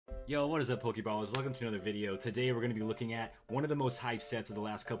Yo, what is up, Pokeballers? Welcome to another video. Today we're going to be looking at one of the most hyped sets of the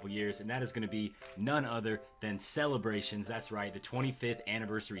last couple years, and that is going to be none other than Celebrations. That's right, the 25th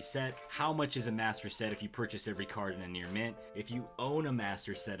anniversary set. How much is a master set if you purchase every card in a near mint? If you own a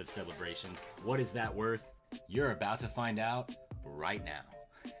master set of Celebrations, what is that worth? You're about to find out right now.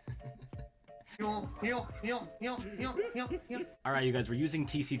 Alright, you guys, we're using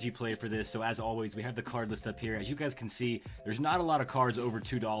TCG Play for this, so as always, we have the card list up here. As you guys can see, there's not a lot of cards over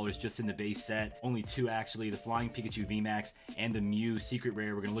 $2 just in the base set. Only two, actually, the Flying Pikachu VMAX and the Mew Secret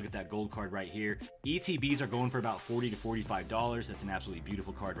Rare. We're going to look at that gold card right here. ETBs are going for about $40 to $45. That's an absolutely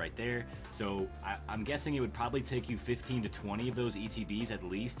beautiful card right there. So I'm guessing it would probably take you 15 to 20 of those ETBs at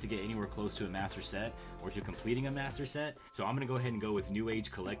least to get anywhere close to a master set, or if you're completing a master set. So I'm going to go ahead and go with New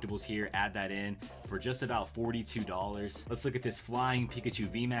Age Collectibles here, add that in for just about $42. Let's look at this Flying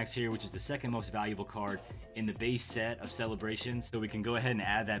Pikachu VMAX here, which is the second most valuable card in the base set of Celebrations. So we can go ahead and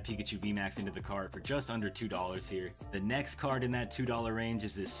add that Pikachu VMAX into the cart for just under $2 here. The next card in that $2 range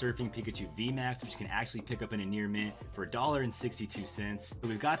is this Surfing Pikachu VMAX, which you can actually pick up in a near mint for $1.62. So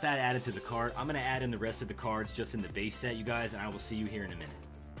we've got that added to the cart. I'm going to add in the rest of the cards just in the base set, you guys, and I will see you here in a minute.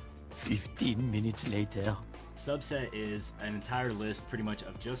 15 minutes later. Subset is an entire list pretty much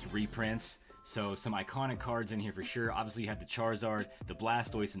of just reprints. So some iconic cards in here for sure. Obviously you have the Charizard, the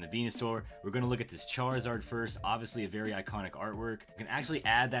Blastoise, and the Venusaur. We're going to look at this Charizard first. Obviously a very iconic artwork. You can actually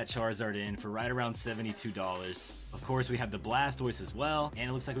add that Charizard in for right around $72. Of course we have the Blastoise as well, and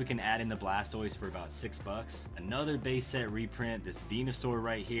it looks like we can add in the Blastoise for about $6. Another base set reprint, this Venusaur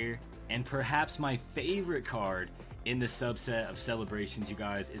right here. And perhaps my favorite card in the subset of Celebrations, you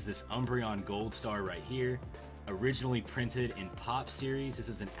guys, is this Umbreon Gold Star right here. Originally printed in Pop Series. This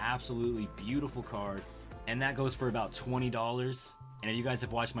is an absolutely beautiful card, and that goes for about $20. And if you guys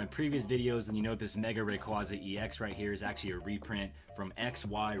have watched my previous videos, then you know this Mega Rayquaza EX right here is actually a reprint from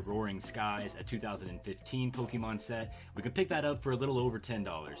XY Roaring Skies, a 2015 Pokemon set. We can pick that up for a little over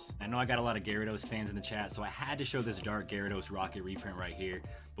 $10. I know I got a lot of Gyarados fans in the chat, so I had to show this Dark Gyarados Rocket reprint right here,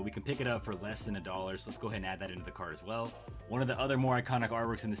 but we can pick it up for less than $1, so let's go ahead and add that into the cart as well. One of the other more iconic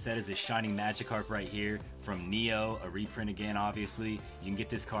artworks in the set is this Shining Magikarp right here from Neo, a reprint again, obviously. You can get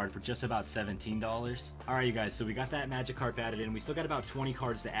this card for just about $17. Alright, you guys, so we got that Magikarp added in. We still got about 20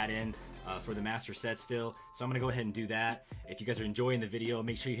 cards to add in for the master set still, so I'm gonna go ahead and do that. If you guys are enjoying the video,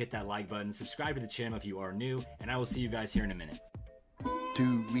 make sure you hit that like button, subscribe to the channel if you are new, and I will see you guys here in a minute.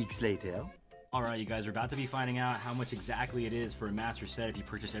 2 weeks later. Alright, you guys, we're about to be finding out how much exactly it is for a master set if you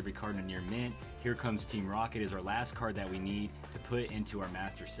purchase every card in a near mint. Here comes Team Rocket is our last card that we need to put into our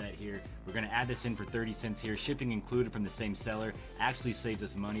master set here. We're going to add this in for 30 cents here. Shipping included from the same seller actually saves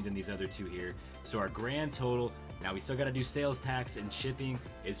us money than these other two here. So our grand total, now we still got to do sales tax and shipping,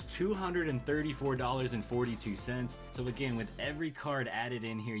 is $234.42. So again, with every card added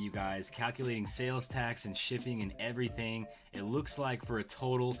in here, you guys, calculating sales tax and shipping and everything, it looks like for a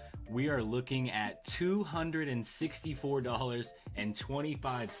total, we are looking at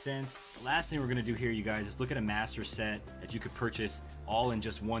 $264.25. The last thing we're going to do here, you guys, is look at a master set that you could purchase all in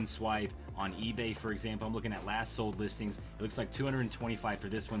just one swipe on eBay, for example. I'm looking at last sold listings. It looks like $225 for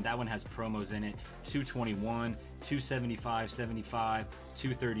this one. That one has promos in it. $221, $275, $75,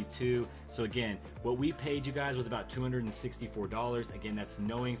 $232. So again, what we paid you guys was about $264. Again, that's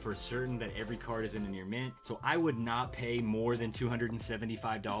knowing for certain that every card is in a near mint. So I would not pay more than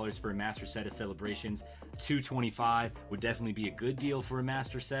 $275 for a master set of Celebrations. $225 would definitely be a good deal for a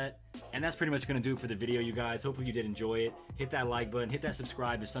master set. And that's pretty much going to do it for the video, you guys. Hopefully you did enjoy it. Hit that like button, hit that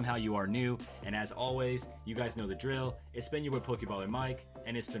subscribe if somehow you are new. And as always, you guys know the drill. It's been your boy PokeBaller Mike,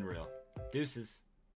 and it's been real. Deuces.